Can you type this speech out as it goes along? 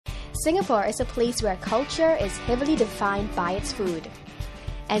Singapore is a place where culture is heavily defined by its food.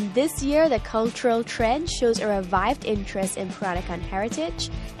 And this year, the cultural trend shows a revived interest in Peranakan heritage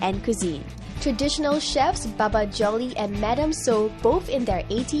and cuisine. Traditional chefs Baba Jolly and Madam So, both in their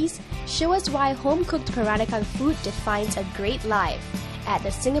 80s, show us why home-cooked Peranakan food defines a great life at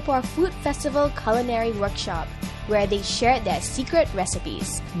the Singapore Food Festival Culinary Workshop, where they shared their secret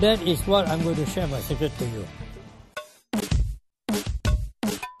recipes. That is what I'm going to share my secret to you.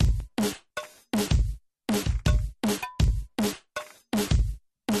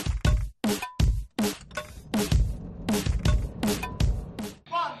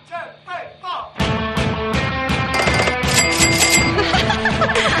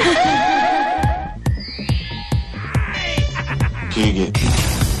 Dig it.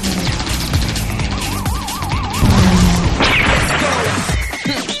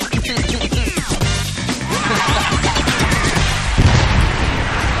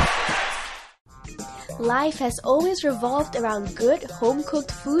 Life has always revolved around good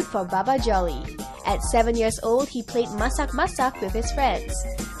home-cooked food for Baba Jolly. At 7 years old, he played masak-masak with his friends.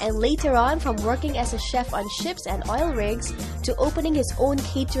 And later on, from working as a chef on ships and oil rigs to opening his own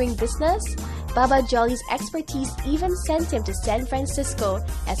catering business, Baba Jolly's expertise even sent him to San Francisco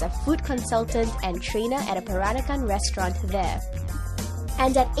as a food consultant and trainer at a Peranakan restaurant there.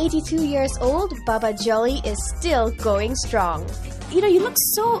 And at 82 years old, Baba Jolly is still going strong. You know, you look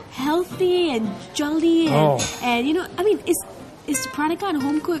so healthy and jolly and you know, I mean, it's Peranakan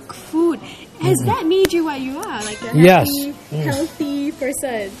home-cooked food. Has that made you what you are? Like a happy, healthy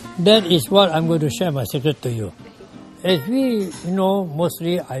person? That is what I'm going to share my secret to you. As we,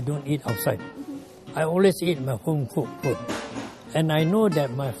 mostly I don't eat outside. I always eat my home-cooked food. And I know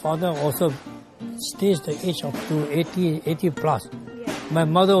that my father also stays the age up to 80 plus. My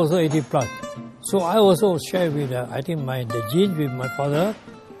mother also 80 plus. So I also share with, the genes with my father.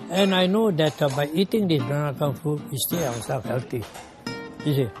 And I know that by eating this Peranakan food, we stay ourselves healthy.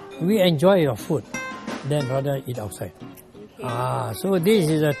 You see, we enjoy your food, then rather eat outside. So this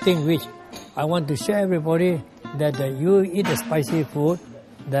is a thing which I want to share everybody, that you eat a spicy food,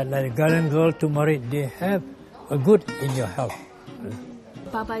 that like garden girl, turmeric, they have a good in your health.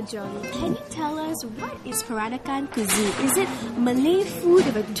 Baba Jolly, can you tell us what is Peranakan cuisine? Is it Malay food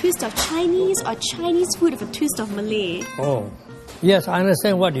with a twist of Chinese or Chinese food with a twist of Malay? Oh, yes, I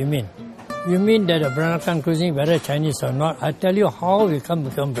understand what you mean. You mean that the Peranakan cuisine, whether Chinese or not, I tell you how we become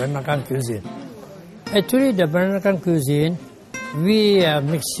Peranakan cuisine. Actually, the Peranakan cuisine, we are a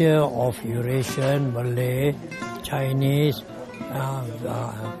mixture of Eurasian, Malay, Chinese,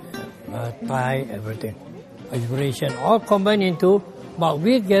 Thai, everything. Eurasian, all combined into, but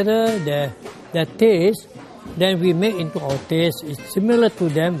we gather the taste, then we make into our taste. It's similar to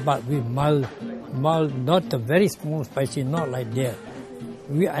them, but we mild, not the very small spicy, not like that.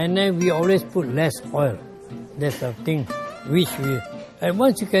 And then we always put less oil. That's the thing which and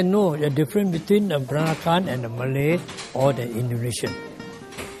once you can know the difference between the Peranakan and the Malay or the Indonesian,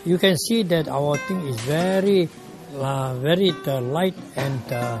 you can see that our thing is very light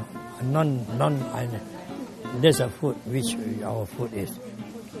and non-island. That's a food which our food is.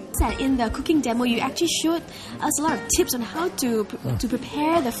 In the cooking demo, you actually showed us a lot of tips on how to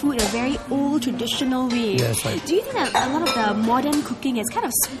prepare the food in a very old, traditional way. Yes, right. Do you think that a lot of the modern cooking has kind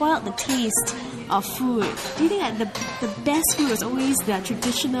of spoiled the taste of food? Do you think that the best food was always the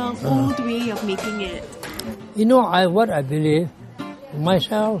traditional, old way of making it? What I believe,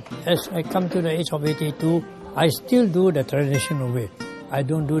 myself, as I come to the age of 82, I still do the traditional way. I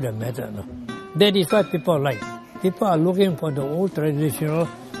don't do the method. No. That is what people like. People are looking for the old traditional.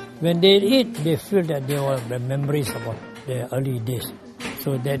 When they eat, they feel that they have the memories about their early days.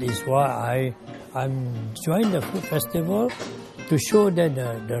 So that is why I'm joined the food festival to show that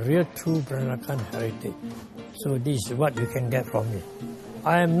the real true Peranakan heritage. So this is what you can get from me.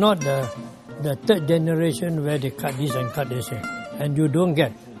 I am not the third generation where they cut this and cut this, and you don't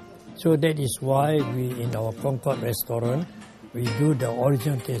get. So that is why we in our Concord restaurant, we do the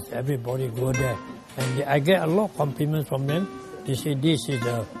original taste. Everybody go there. And I get a lot of compliments from them. They say this is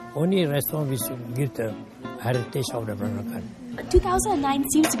the only restaurant which gives the heritage of the Peranakan. 2009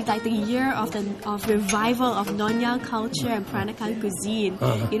 seems to be like the year of revival of Nyonya culture and Peranakan cuisine.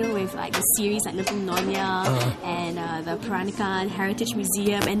 With like the series like Little Nyonya and the Peranakan Heritage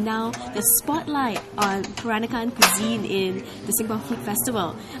Museum, and now the spotlight on Peranakan cuisine in the Singapore Food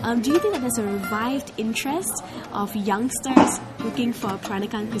Festival. Do you think that there's a revived interest of youngsters looking for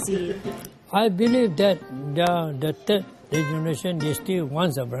Peranakan cuisine? I believe that the third generation, they still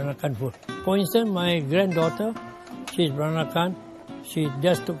want the Peranakan food. For instance, my granddaughter, she's Peranakan. She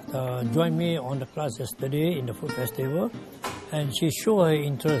just joined me on the class yesterday in the food festival, and she showed her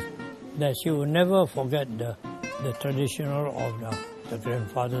interest. that she will never forget the traditional of the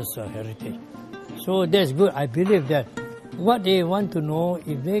grandfather's heritage. So that's good. I believe that what they want to know,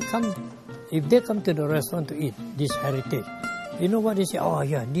 if they come to the restaurant to eat this heritage, you know what they say? Oh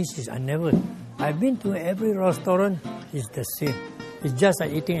yeah, I've been to every restaurant, it's the same. It's just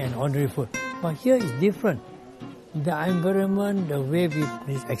like eating an ordinary food. But here it's different. The environment, the way we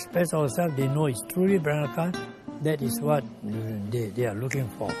express ourselves, they know it's truly Peranakan. That is what they are looking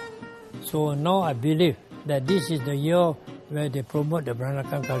for. So now I believe that this is the year where they promote the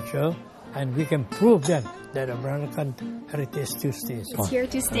Peranakan culture, and we can prove them that the Peranakan heritage still stays. It's here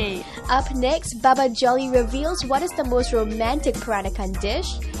to stay. Up next, Baba Jolly reveals what is the most romantic Peranakan dish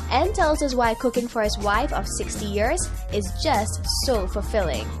and tells us why cooking for his wife of 60 years is just so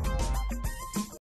fulfilling.